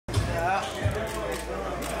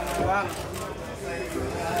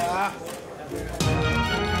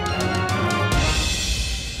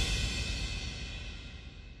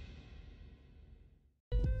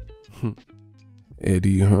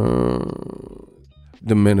Eddie Hearn.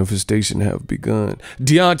 The manifestation have begun.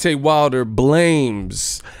 Deontay Wilder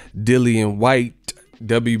blames Dillian Whyte,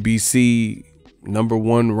 WBC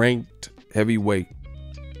 #1 ranked heavyweight.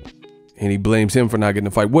 And he blames him for not getting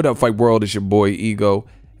the fight. What up, Fight World? It's your boy Ego.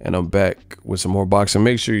 And I'm back with some more boxing.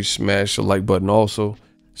 Make sure you smash the like button. Also,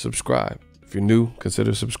 subscribe. If you're new,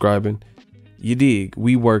 consider subscribing. You dig.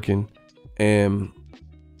 We working. And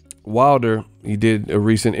Wilder, he did a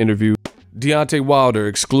recent interview. Deontay Wilder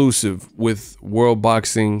exclusive with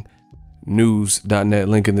worldboxingnews.net,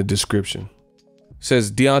 link in the description.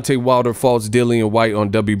 Says Deontay Wilder faults Dillian Whyte on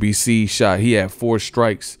WBC shot. He had 4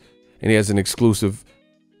 strikes and he has an exclusive.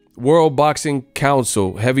 World Boxing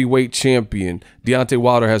Council heavyweight champion Deontay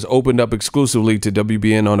Wilder has opened up exclusively to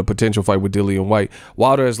WBN on a potential fight with Dillian Whyte.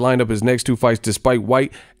 Wilder has lined up his next 2 fights despite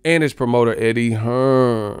Whyte and his promoter Eddie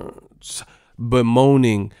Hearn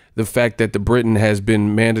bemoaning the fact that the Briton has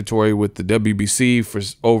been mandatory with the WBC for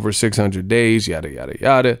over 600 days, yada, yada,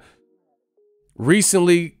 yada.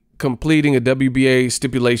 Recently completing a WBA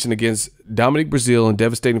stipulation against Dominic Breazeale in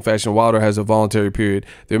devastating fashion, Wilder has a voluntary period.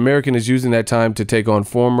 The American is using that time to take on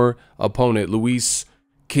former opponent Luis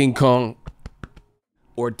King Kong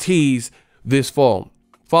Ortiz this fall.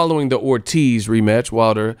 Following the Ortiz rematch,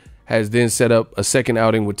 Wilder has then set up a second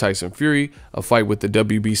outing with Tyson Fury, a fight with the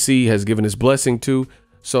WBC has given his blessing to,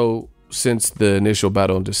 so since the initial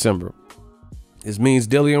battle in December. This means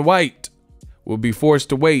Dillian Whyte will be forced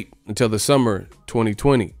to wait until the summer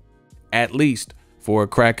 2020, at least, for a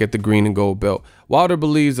crack at the green and gold belt. Wilder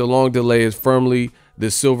believes the long delay is firmly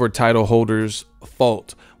the silver title holder's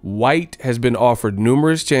fault. Whyte has been offered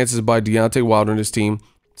numerous chances by Deontay Wilder and his team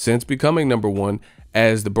since becoming #1,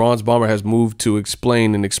 as the Bronze Bomber has moved to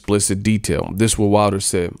explain in explicit detail. This is what Wilder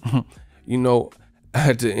said. You know,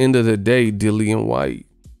 at the end of the day, Dillian Whyte,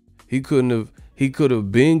 he could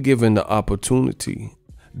have been given the opportunity.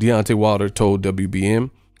 Deontay Wilder told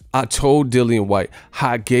WBN, I told Dillian Whyte,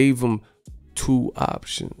 I gave him 2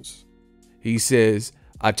 options. He says,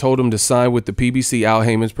 I told him to sign with the PBC, Al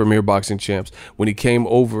Heyman's Premier Boxing Champs, when he came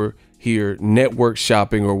over here network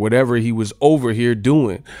shopping or whatever he was over here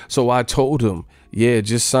doing. So I told him, yeah,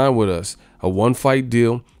 just sign with us. A 1-fight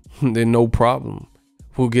deal, then no problem.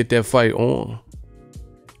 We'll get that fight on.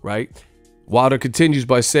 Right? Wilder continues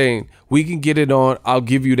by saying, we can get it on. I'll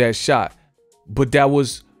give you that shot. But that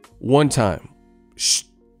was one time.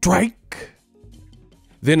 Strike.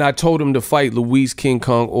 Then I told him to fight Luis King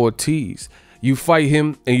Kong Ortiz. You fight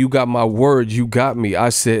him and you got my word. You got me. I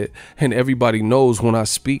said, and everybody knows when I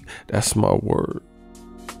speak, that's my word.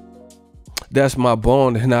 That's my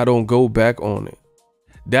bond and I don't go back on it.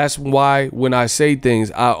 That's why when I say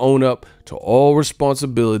things, I own up to all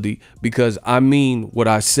responsibility because I mean what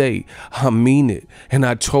I say. I mean it. And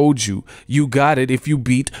I told you, you got it if you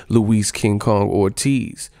beat Luis King Kong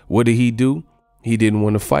Ortiz. What did he do? He didn't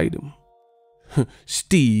want to fight him.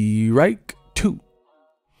 Strike 2.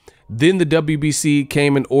 Then the WBC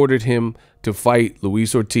came and ordered him to fight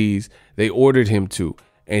Luis Ortiz. They ordered him to,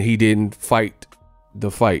 and he didn't fight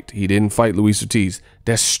the fight. He didn't fight Luis Ortiz.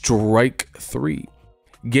 That's strike 3.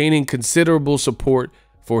 Gaining considerable support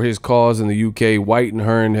for his cause in the UK, Whyte and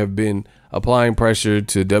Hearn have been applying pressure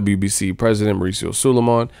to WBC President Mauricio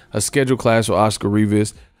Suleiman. A scheduled clash with Oscar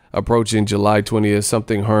Rivas approaching July 20th,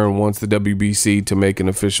 something Hearn wants the WBC to make an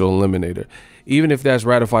official eliminator. Even if that's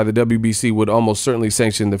ratified, the WBC would almost certainly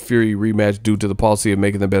sanction the Fury rematch due to the policy of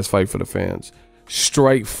making the best fight for the fans.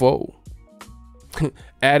 Strike 4.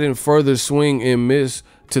 Adding further swing and miss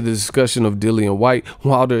to the discussion of Dillian Whyte,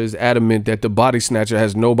 Wilder is adamant that the body snatcher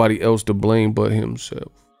has nobody else to blame but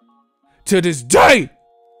himself. To this day!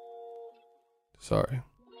 Sorry.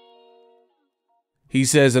 He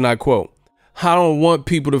says, and I quote, I don't want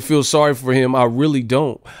people to feel sorry for him. I really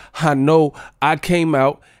don't. I know I came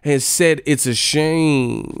out and said it's a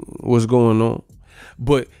shame what's going on.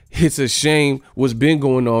 But it's a shame what's been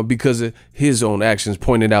going on because of his own actions,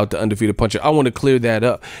 pointed out the undefeated puncher. I want to clear that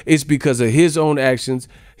up. It's because of his own actions.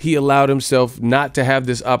 He allowed himself not to have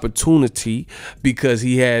this opportunity because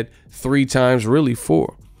he had 3 times, really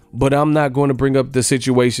 4. But I'm not going to bring up the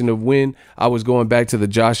situation of when I was going back to the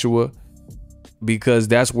Joshua, because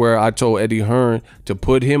that's where I told Eddie Hearn to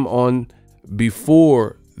put him on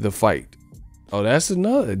before the fight. Oh, that's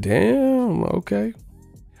another. Damn. Okay.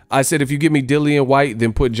 I said, if you give me Dillian Whyte,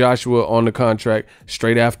 then put Joshua on the contract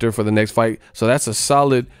straight after for the next fight. So that's a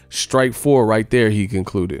solid strike 4 right there, he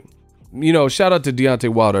concluded. shout out to Deontay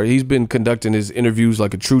Wilder. He's been conducting his interviews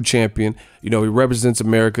like a true champion. He represents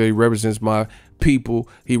America. He represents my people.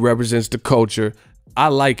 He represents the culture. I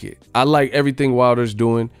like it. I like everything Wilder's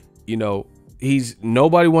doing.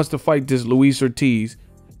 Nobody wants to fight this Luis Ortiz,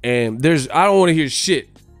 and I don't want to hear shit.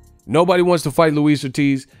 Nobody wants to fight Luis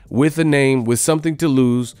Ortiz with a name, with something to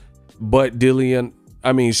lose, but Deontay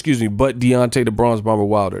the Bronze Bomber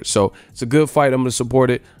Wilder. So it's a good fight. I'm gonna support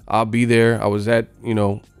it. I'll be there. I was at,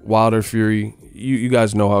 Wilder Fury. You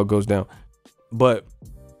guys know how it goes down. But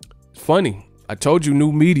funny, I told you,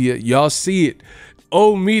 new media, y'all see it.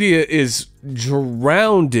 Old media is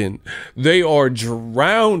drowning. They are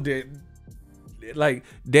drowning. Like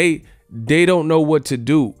they don't know what to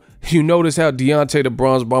do. You notice how Deontay the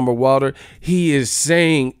Bronze Bomber Wilder, he is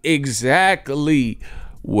saying exactly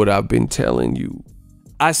what I've been telling you.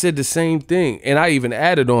 I said the same thing, and I even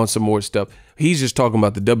added on some more stuff. He's just talking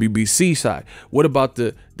about the WBC side. What about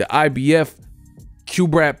the IBF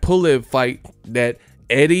Kubrat Pulev fight that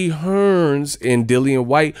Eddie Hearns and Dillian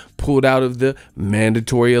Whyte pulled out of the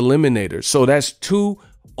mandatory eliminator? So that's 2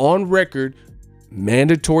 on record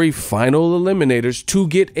mandatory final eliminators to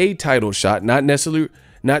get a title shot, not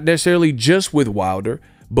necessarily just with Wilder,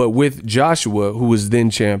 but with Joshua, who was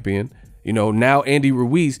then champion. Now Andy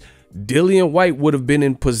Ruiz. Dillian Whyte would have been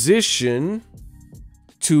in position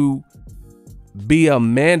to be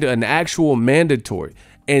an actual mandatory.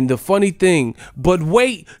 And the funny thing, but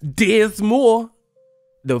wait, there's more.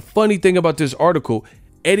 The funny thing about this article,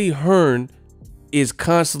 Eddie Hearn is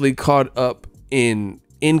constantly caught up in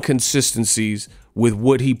inconsistencies with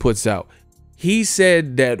what he puts out. He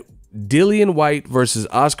said that Dillian Whyte versus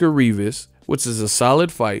Oscar Rivas, which is a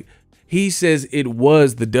solid fight, he says it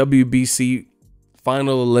was the WBC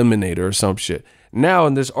final eliminator or some shit. Now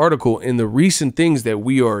in this article, in the recent things that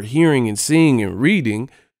we are hearing and seeing and reading,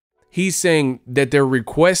 he's saying that they're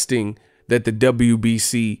requesting that the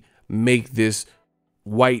WBC make this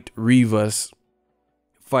Whyte Rivas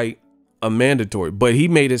fight a mandatory. But he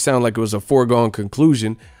made it sound like it was a foregone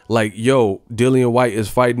conclusion. Like, yo, Dillian Whyte is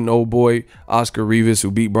fighting old boy Oscar Rivas,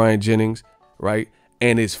 who beat Brian Jennings, right?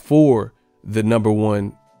 And it's for the number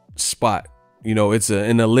 1 spot. It's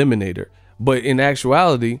an eliminator. But in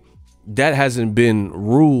actuality, that hasn't been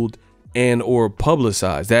ruled and or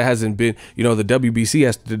publicized. That hasn't been, the WBC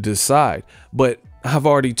has to decide. But I've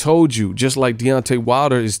already told you, just like Deontay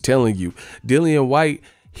Wilder is telling you, Dillian Whyte,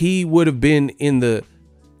 he would have been in the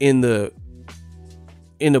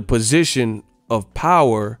position of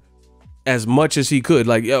power as much as he could.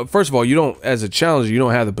 Like, first of all, as a challenger, you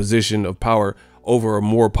don't have the position of power over a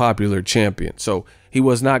more popular champion. So he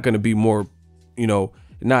was not going to be more,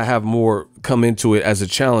 not have more come into it as a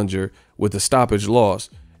challenger with a stoppage loss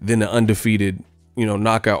than the undefeated,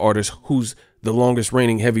 knockout artist who's the longest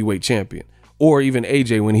reigning heavyweight champion, or even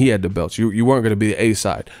AJ when he had the belts. You weren't going to be the A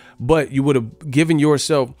side, but you would have given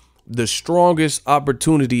yourself the strongest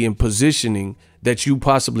opportunity and positioning that you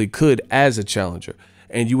possibly could as a challenger.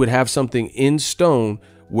 And you would have something in stone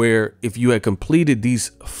where if you had completed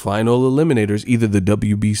these final eliminators, either the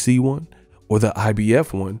WBC one or the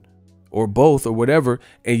IBF one, or both or whatever,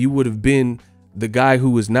 and you would have been the guy who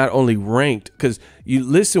was not only ranked, because you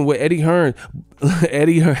listen with Eddie Hearn and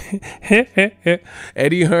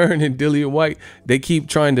Dillian Whyte, they keep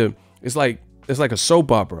trying to, it's like a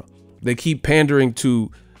soap opera. They keep pandering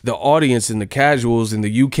to the audience and the casuals and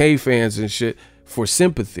the UK fans and shit for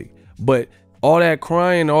sympathy. But all that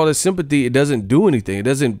crying, all the sympathy, it doesn't do anything. It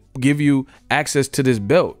doesn't give you access to this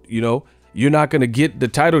belt. You're not going to get the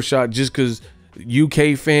title shot just because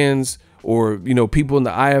UK fans or people in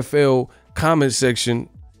the IFL comment section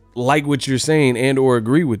like what you're saying and or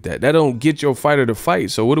agree with that. That don't get your fighter to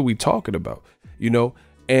fight. So what are we talking about?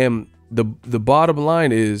 And the bottom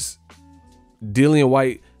line is Dillian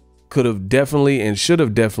Whyte could have definitely and should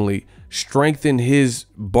have definitely strengthened his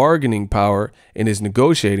bargaining power and his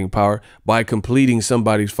negotiating power by completing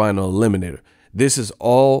somebody's final eliminator. This is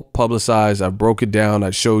all publicized. I broke it down.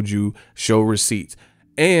 I showed you, show receipts.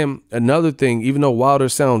 And another thing, even though Wilder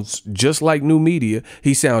sounds just like new media,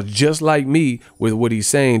 he sounds just like me with what he's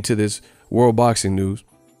saying to this World Boxing News.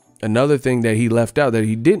 Another thing that he left out that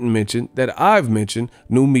he didn't mention, that I've mentioned,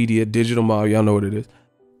 new media, digital mile, y'all know what it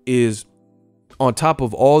is on top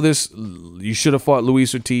of all this, you should have fought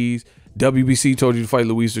Luis Ortiz. WBC told you to fight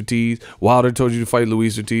Luis Ortiz. Wilder told you to fight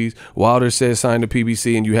Luis Ortiz. Wilder said sign the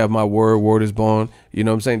PBC and you have my word. Word is bond. You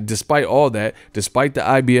know what I'm saying? Despite all that, despite the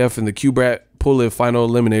IBF and the Kubrat Pulev final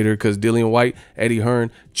eliminator, because Dillian Whyte, Eddie Hearn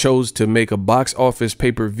chose to make a box office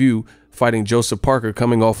pay-per-view fighting Joseph Parker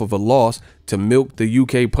coming off of a loss to milk the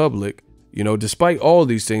UK public. You know, despite all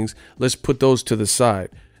these things, let's put those to the side.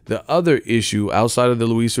 the other issue outside of the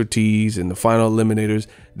Luis Ortiz and the final eliminators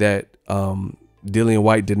that Dillian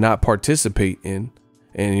Whyte did not participate in,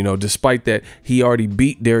 and you know, despite that, he already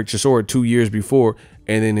beat Derek Chisora 2 years before,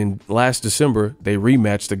 and then in last December they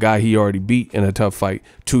rematched the guy he already beat in a tough fight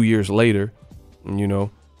 2 years later, you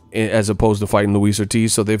know, as opposed to fighting Luis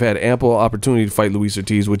Ortiz. So they've had ample opportunity to fight Luis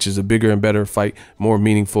Ortiz, which is a bigger and better fight, more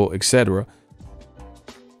meaningful, etc.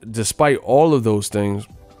 Despite all of those things,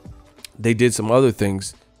 they did some other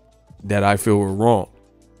things that I feel were wrong.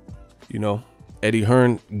 You know, Eddie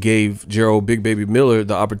Hearn gave Gerald Big Baby Miller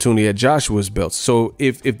the opportunity at Joshua's belts. So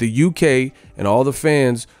if the UK and all the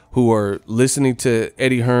fans who are listening to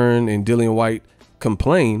Eddie Hearn and Dillian Whyte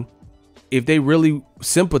complain, if they really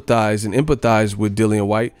sympathize and empathize with Dillian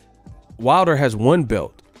Whyte, Wilder has one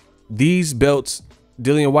belt. These belts,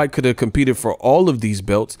 Dillian Whyte could have competed for all of these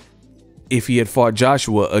belts if he had fought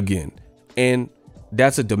Joshua again. And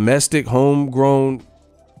that's a domestic, homegrown,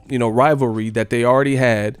 you know, rivalry that they already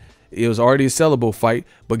had. It was already a sellable fight.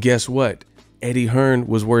 But guess what? Eddie Hearn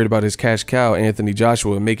was worried about his cash cow, Anthony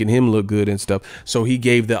Joshua, and making him look good and stuff. So he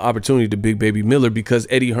gave the opportunity to Big Baby Miller because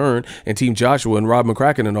Eddie Hearn and Team Joshua and Rob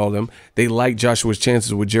McCracken and all of them, they liked Joshua's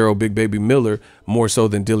chances with Gerald Big Baby Miller more so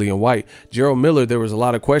than Dillian Whyte. Gerald Miller, there was a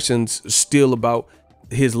lot of questions still about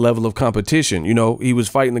his level of competition. You know, he was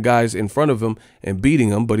fighting the guys in front of him and beating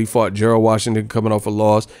them, but he fought Gerald Washington coming off a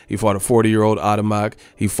loss. He fought a 40-year-old Adamak.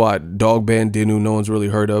 He fought Dog Bandit, who no one's really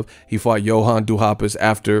heard of. He fought Johan Duhaupas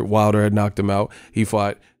after Wilder had knocked him out. He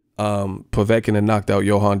fought Povetkin and knocked out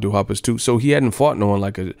Johan Duhaupas too. So he hadn't fought no one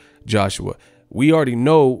like a Joshua. We already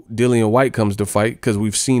know Dillian Whyte comes to fight because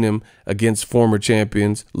we've seen him against former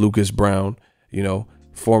champions, Lucas Brown, you know,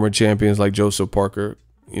 former champions like Joseph Parker.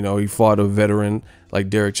 You know, he fought a veteran like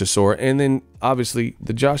Derek Chisora, and then obviously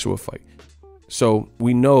the Joshua fight. So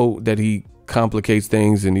we know that he complicates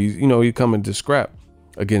things, and he's, you know, he coming to scrap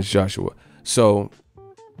against Joshua. So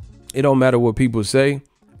it don't matter what people say.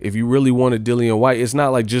 If you really wanted Dillian Whyte, it's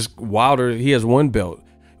not like just Wilder. He has one belt.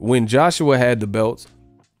 When Joshua had the belts,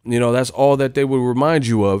 you know, that's all that they would remind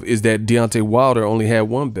you of, is that Deontay Wilder only had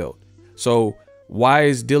one belt. So why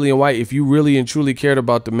is Dillian Whyte, if you really and truly cared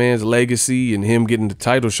about the man's legacy and him getting the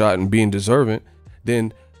title shot and being deserving,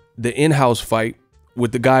 then the in-house fight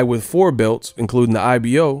with the guy with 4 belts, including the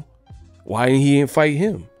IBO, why didn't he fight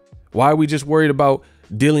him? Why are we just worried about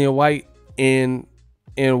Dillian Whyte and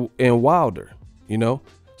Wilder, you know?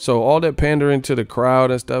 So all that pandering to the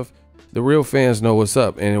crowd and stuff, the real fans know what's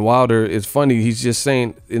up. And Wilder, it's funny, he's just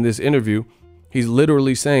saying in this interview, he's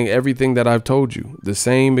literally saying everything that I've told you, the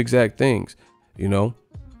same exact things. You know,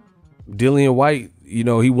 Dillian Whyte, you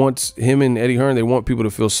know, he wants him and Eddie Hearn, they want people to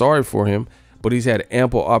feel sorry for him, but he's had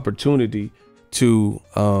ample opportunity to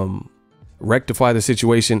rectify the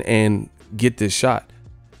situation and get this shot.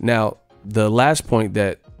 Now, the last point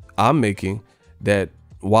that I'm making that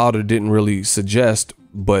Wilder didn't really suggest,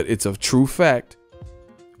 but it's a true fact.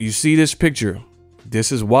 You see this picture.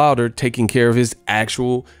 This is Wilder taking care of his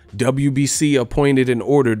actual WBC appointed and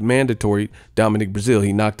ordered mandatory Dominic Breazeale.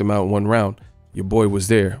 He knocked him out in 1 round. Your boy was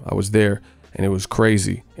there. I was there, and it was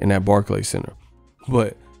crazy in that Barclays Center.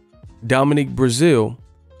 But Dominic Breazeale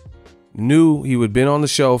knew he had been on the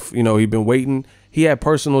shelf. You know, he'd been waiting. He had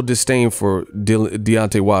personal disdain for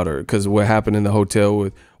Deontay Wilder because of what happened in the hotel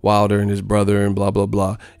with Wilder and his brother and blah, blah,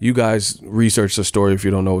 blah. You guys research the story if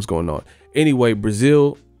you don't know what's going on. Anyway,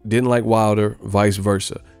 Breazeale didn't like Wilder, vice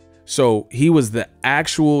versa. So he was the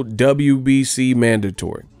actual WBC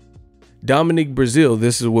mandatory. Dominic Breazeale,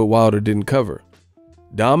 this is what Wilder didn't cover.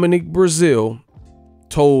 Dominic Breazeale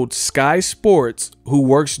told Sky Sports, who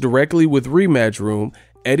works directly with Rematch Room,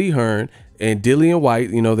 Eddie Hearn and Dillian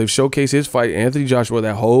Whyte, you know, they've showcased his fight, Anthony Joshua,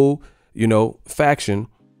 that whole, you know, faction.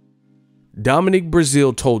 Dominic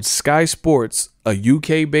Breazeale told Sky Sports, a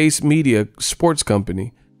UK-based media sports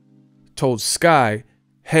company, told Sky,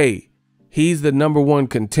 hey, he's the #1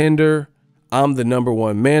 contender. I'm the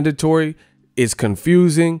 #1 mandatory. It's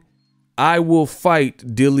confusing. I will fight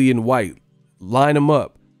Dillian Whyte, line him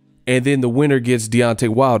up, and then the winner gets Deontay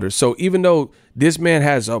Wilder. So even though this man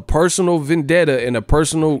has a personal vendetta and a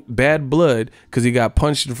personal bad blood because he got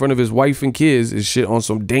punched in front of his wife and kids and shit on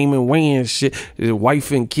some Damon Wayans shit, his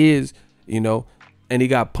wife and kids, you know, and he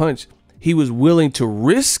got punched, he was willing to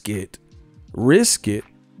risk it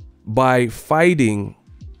by fighting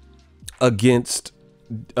against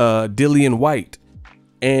Dillian Whyte.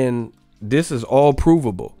 And this is all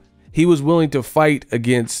provable. He was willing to fight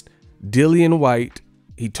against Dillian Whyte.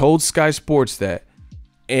 He told Sky Sports that,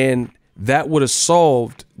 and that would have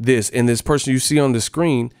solved this. And this person you see on the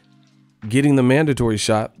screen getting the mandatory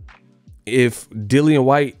shot, if Dillian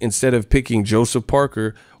Whyte, instead of picking Joseph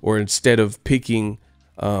Parker or instead of picking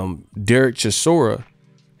Derek Chisora,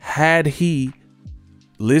 had he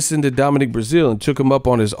listened to Dominic Breazeale and took him up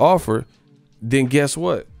on his offer, then guess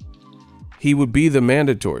what? He would be the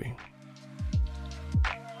mandatory.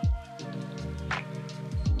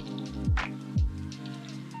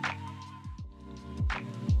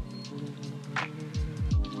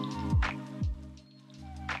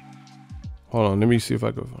 Hold on, let me see if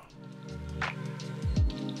I can find.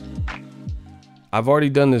 I've already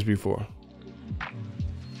done this before.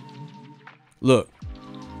 Look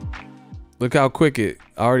how quick I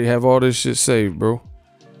already have all this shit saved, bro.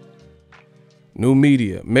 New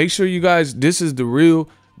media. Make sure you guys, this is the real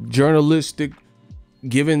journalistic,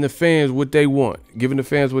 giving the fans what they want, giving the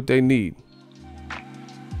fans what they need.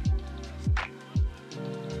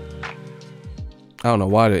 I don't know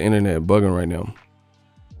why the internet bugging right now.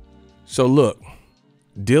 So look,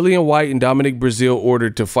 Dillian Whyte and Dominic Breazeale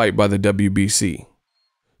ordered to fight by the WBC.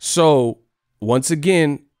 So once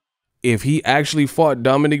again, if he actually fought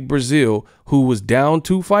Dominic Breazeale, who was down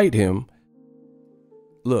to fight him,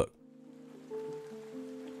 look,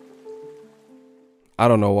 I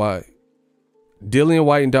don't know why. Dillian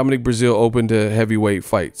Whyte and Dominic Breazeale opened to heavyweight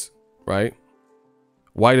fights, right?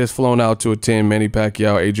 Whyte has flown out to attend Manny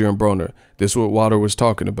Pacquiao, Adrian Broner. This is what Wilder was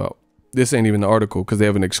talking about. This ain't even the article because they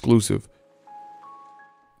have an exclusive.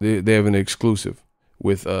 They have an exclusive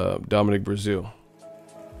with Dominic Breazeale.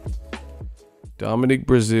 Dominic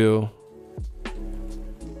Breazeale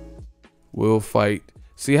will fight.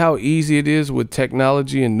 See how easy it is with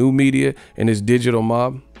technology and new media and his digital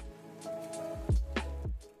mob?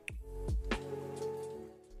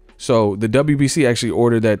 So the WBC actually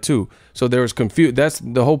ordered that too. So there was confusion. That's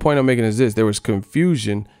the whole point I'm making is this. There was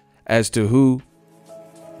confusion as to who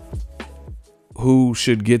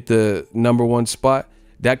should get the #1 spot.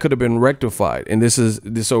 That could have been rectified. And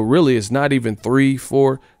so really it's not even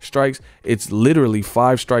 3-4 strikes. It's literally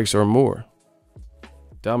 5 strikes or more.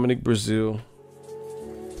 Dominic Breazeale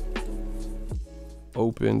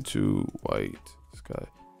open to Whyte.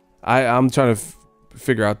 I'm trying to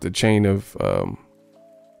figure out the chain of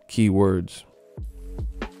keywords.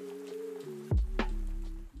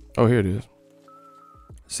 Oh, here it is.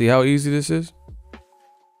 See how easy this is?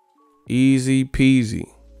 Easy peasy.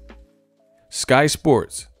 Sky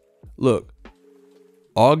Sports. Look,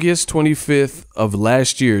 August 25th of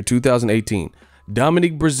last year, 2018,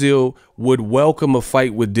 Dominic Breazeale would welcome a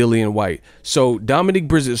fight with Dillian Whyte. So Dominic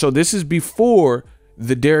Breazeale, so this is before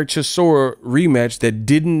the Derek Chisora rematch that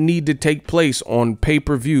didn't need to take place on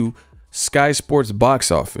pay-per-view Sky Sports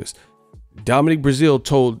box office. Dominic Breazeale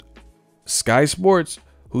told Sky Sports,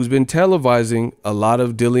 who's been televising a lot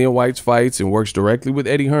of Dillian Whyte's fights and works directly with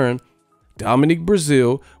Eddie Hearn, Dominic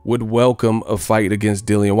Breazeale would welcome a fight against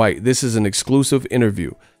Dillian Whyte. This is an exclusive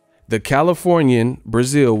interview. The Californian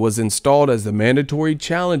Breazeale was installed as the mandatory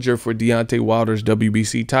challenger for Deontay Wilder's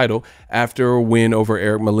WBC title after a win over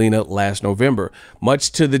Eric Molina last November,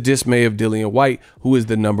 much to the dismay of Dillian Whyte, who is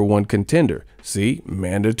the #1 contender. See,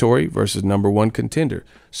 mandatory versus #1 contender.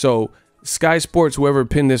 So Sky Sports, whoever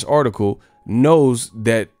penned this article, knows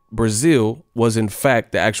that Breazeale was in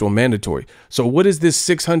fact the actual mandatory. So what is this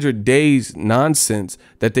 600 days nonsense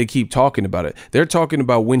that they keep talking about it? They're talking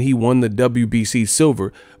about when he won the WBC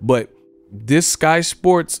silver, but this Sky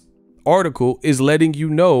Sports article is letting you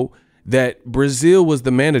know that Breazeale was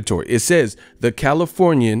the mandatory. It says the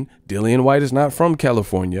Californian, Dillian Whyte is not from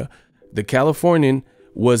California, the Californian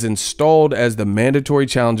was installed as the mandatory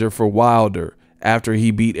challenger for Wilder after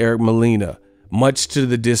he beat Eric Molina, much to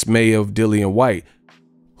the dismay of Dillian Whyte,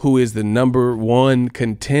 who is the #1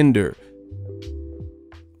 contender.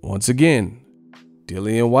 Once again,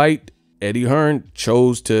 Dillian Whyte, Eddie Hearn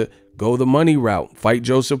chose to go the money route, fight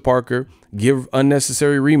Joseph Parker, give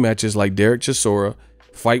unnecessary rematches like Derek Chisora,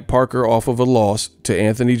 fight Parker off of a loss to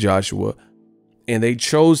Anthony Joshua, and they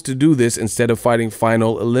chose to do this instead of fighting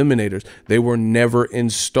final eliminators. They were never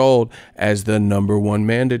installed as the #1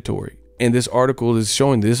 mandatory. And this article is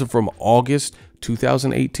showing this is from August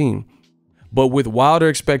 2018. But with Wilder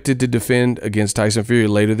expected to defend against Tyson Fury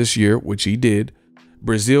later this year, which he did,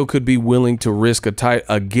 Breazeale could be willing to risk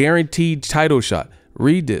a guaranteed title shot.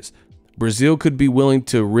 Read this. Breazeale could be willing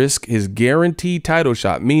to risk his guaranteed title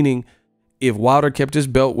shot, meaning if Wilder kept his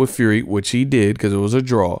belt with Fury, which he did because it was a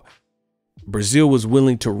draw, Breazeale was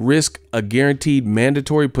willing to risk a guaranteed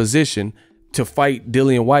mandatory position to fight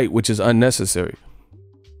Dillian Whyte, which is unnecessary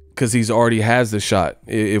because he's already has the shot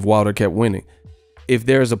if Wilder kept winning. If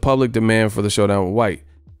there is a public demand for the showdown with Whyte,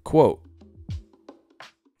 quote.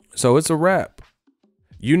 So it's a wrap.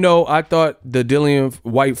 You know, I thought the Dillian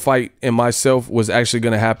Whyte fight and myself was actually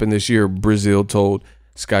going to happen this year, Breazeale told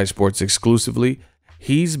Sky Sports exclusively.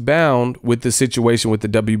 He's bound with the situation with the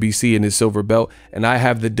WBC and his silver belt, and I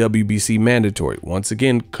have the WBC mandatory. Once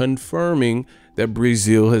again, confirming that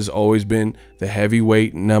Brazil has always been the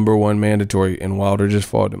heavyweight #1 mandatory, and Wilder just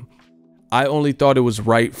fought him. I only thought it was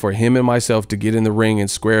right for him and myself to get in the ring and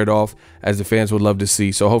square it off, as the fans would love to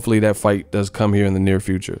see. So hopefully that fight does come here in the near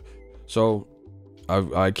future. So I'm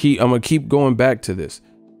gonna keep going back to this.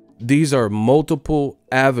 These are multiple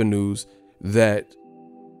avenues that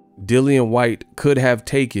Dillian Whyte could have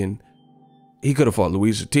taken. He could have fought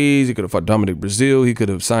Luis Ortiz. He could have fought Dominic Brazil. He could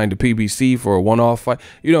have signed to PBC for a one-off fight.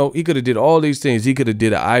 You know, he could have did all these things. He could have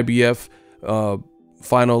did an IBF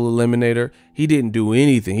final eliminator. He didn't do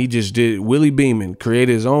anything. He just did Willie Beeman,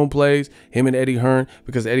 created his own plays, him and Eddie Hearn,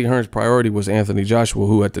 because Eddie Hearn's priority was Anthony Joshua,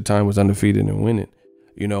 who at the time was undefeated and winning.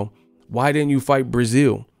 You know, why didn't you fight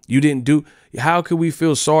Brazil? You didn't do. How could we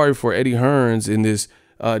feel sorry for Eddie Hearns in this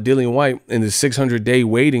Dillian Whyte in the 600-day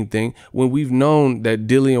waiting thing when we've known that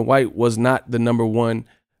Dillian Whyte was not the #1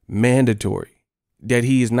 mandatory, that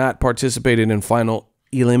he is not participated in final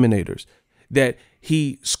eliminators, that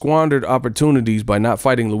he squandered opportunities by not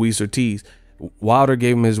fighting Luis Ortiz. Wilder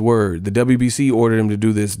gave him his word. The WBC ordered him to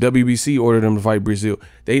do this. WBC ordered him to fight Brazil.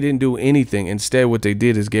 They didn't do anything. Instead, what they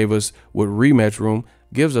did is gave us what Rematch Room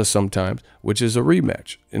gives us sometimes, which is a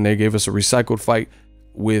rematch. And they gave us a recycled fight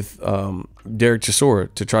with Derek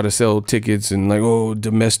Chisora to try to sell tickets and like, oh,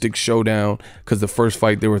 domestic showdown, because the first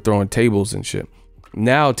fight they were throwing tables and shit.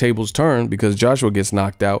 Now tables turn because Joshua gets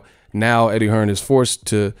knocked out. Now Eddie Hearn is forced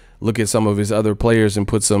to look at some of his other players and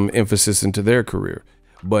put some emphasis into their career.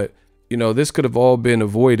 But, you know, this could have all been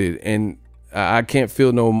avoided, and I can't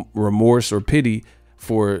feel no remorse or pity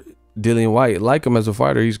for Dillian Whyte. Like him as a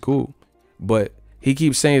fighter, he's cool. But he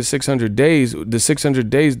keeps saying 600 days. The 600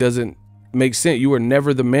 days doesn't make sense. You were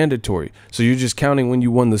never the mandatory. So you're just counting when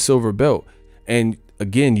you won the silver belt. And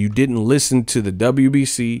again, you didn't listen to the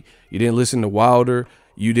WBC. You didn't listen to Wilder.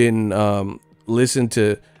 You didn't listen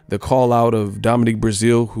to the call out of Dominic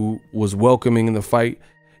Brazil, who was welcoming in the fight.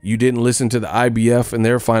 You didn't listen to the IBF and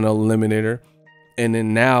their final eliminator. And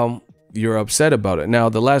then now you're upset about it. Now,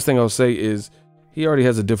 the last thing I'll say is he already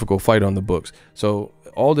has a difficult fight on the books. So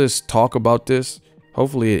all this talk about this,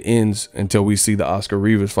 hopefully it ends until we see the Oscar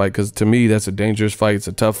Rivas fight, because to me, that's a dangerous fight. It's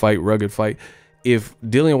a tough fight, rugged fight. If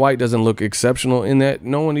Dillian Whyte doesn't look exceptional in that,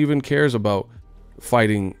 no one even cares about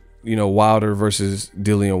fighting, you know, Wilder versus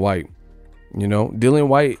Dillian Whyte. You know, Dillian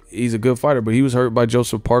Whyte, he's a good fighter, but he was hurt by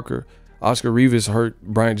Joseph Parker. Oscar Rivas hurt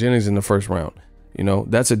Bryant Jennings in the first round. You know,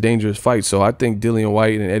 that's a dangerous fight. So I think Dillian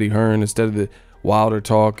Whyte and Eddie Hearn, instead of the Wilder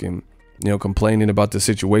talk and, you know, complaining about the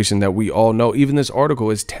situation that we all know, even this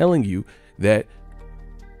article is telling you that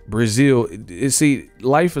Brazil, see,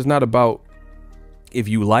 life is not about if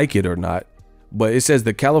you like it or not, but it says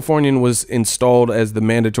the Californian was installed as the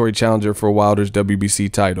mandatory challenger for Wilder's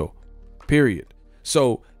WBC title, period.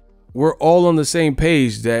 So we're all on the same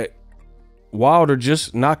page that Wilder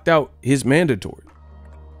just knocked out his mandatory.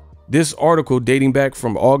 This article dating back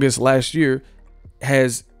from August last year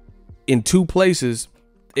has in 2 places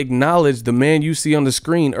acknowledged the man you see on the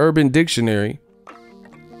screen, Urban Dictionary,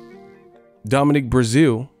 Dominic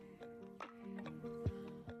Brazil,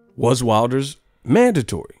 was Wilder's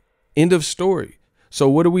mandatory. End of story. So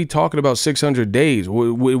what are we talking about 600 days?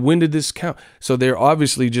 When did this count? So they're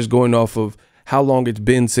obviously just going off of how long it's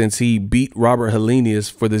been since he beat Robert Helenius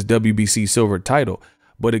for this WBC silver title.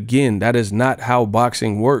 But again, that is not how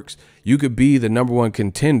boxing works. You could be the #1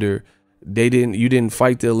 contender. You didn't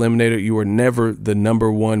fight the eliminator. You were never the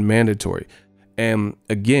 #1 mandatory. And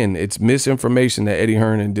again, it's misinformation that Eddie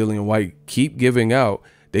Hearn and Dillian Whyte keep giving out.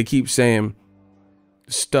 They keep saying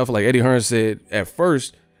stuff like Eddie Hearn said at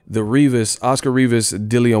first, the Oscar Rivas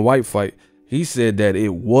Dillian Whyte fight, he said that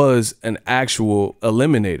it was an actual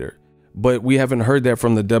eliminator, but we haven't heard that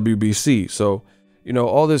from the WBC. So, you know,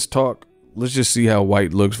 all this talk, let's just see how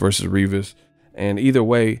Whyte looks versus Rivas. And either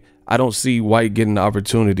way, I don't see Whyte getting the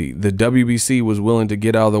opportunity. The WBC was willing to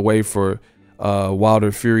get out of the way for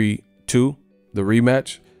Wilder Fury 2, the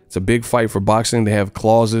rematch. It's a big fight for boxing. They have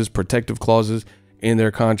clauses, protective clauses in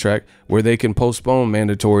their contract where they can postpone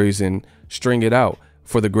mandatories and string it out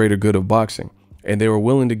for the greater good of boxing. And they were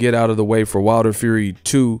willing to get out of the way for Wilder Fury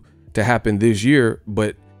 2 to happen this year,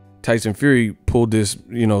 but Tyson Fury pulled this,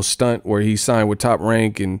 you know, stunt where he signed with Top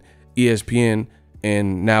Rank and ESPN,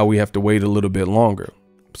 and now we have to wait a little bit longer.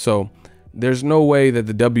 So there's no way that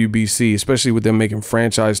the WBC, especially with them making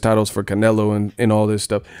franchise titles for Canelo and all this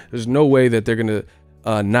stuff, there's no way that they're going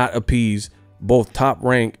to not appease both Top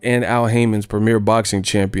Rank and Al Heyman's premier boxing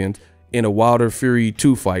champions in a Wilder Fury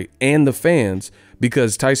 2 fight and the fans,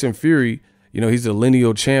 because Tyson Fury, you know, he's a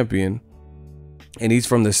lineal champion. and he's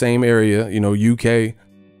from the same area, you know, UK,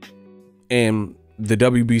 and the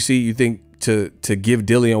WBC, you think to give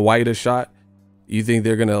Dillian Whyte a shot, you think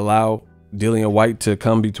they're going to allow Dillian Whyte to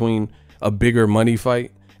come between a bigger money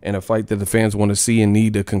fight and a fight that the fans want to see and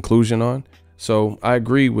need a conclusion on? So I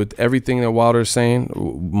agree with everything that Wilder's saying,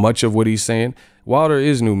 much of what he's saying. Wilder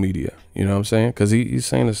is new media, you know what I'm saying? Because he's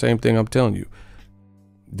saying the same thing I'm telling you.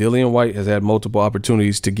 Dillian Whyte has had multiple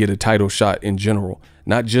opportunities to get a title shot in general,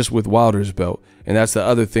 not just with Wilder's belt. And that's the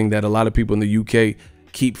other thing that a lot of people in the UK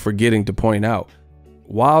keep forgetting to point out.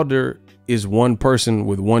 Wilder is one person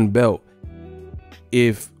with one belt.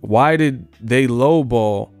 Why did they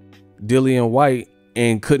lowball Dillian Whyte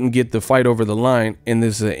and couldn't get the fight over the line, and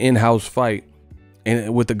this is an in-house fight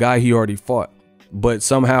and with the guy he already fought? But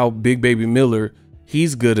somehow Big Baby Miller,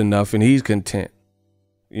 he's good enough and he's content.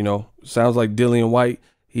 You know, sounds like Dillian Whyte,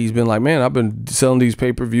 he's been like, man, I've been selling these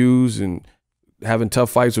pay-per-views and having tough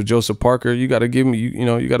fights with Joseph Parker. You got to give me, you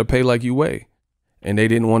know, you got to pay like you weigh. And they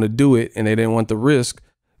didn't want to do it, and they didn't want the risk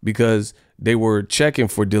because they were checking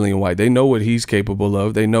for Dillian Whyte. They know what he's capable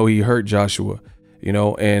of. They know he hurt Joshua, you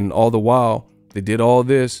know, and all the while they did all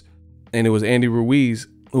this, and it was Andy Ruiz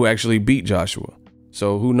who actually beat Joshua.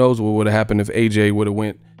 So who knows what would have happened if AJ would have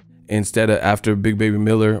went instead of after Big Baby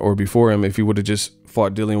Miller, or before him, if he would have just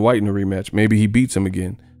fought Dillian Whyte in a rematch. Maybe he beats him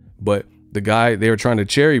again. But the guy, they were trying to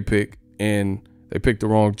cherry pick, and they picked the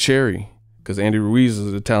wrong cherry because Andy Ruiz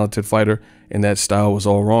is a talented fighter, and that style was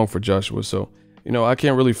all wrong for Joshua. So, you know, I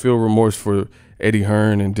can't really feel remorse for Eddie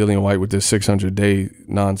Hearn and Dillian Whyte with this 600-day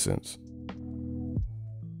nonsense.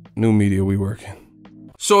 New media, we working.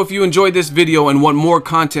 So if you enjoyed this video and want more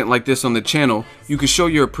content like this on the channel, you can show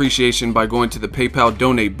your appreciation by going to the PayPal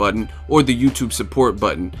donate button or the YouTube support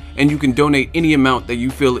button, and you can donate any amount that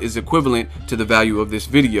you feel is equivalent to the value of this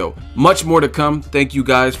video. Much more to come. Thank you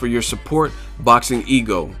guys for your support.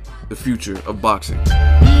 Boxingego, the future of boxing.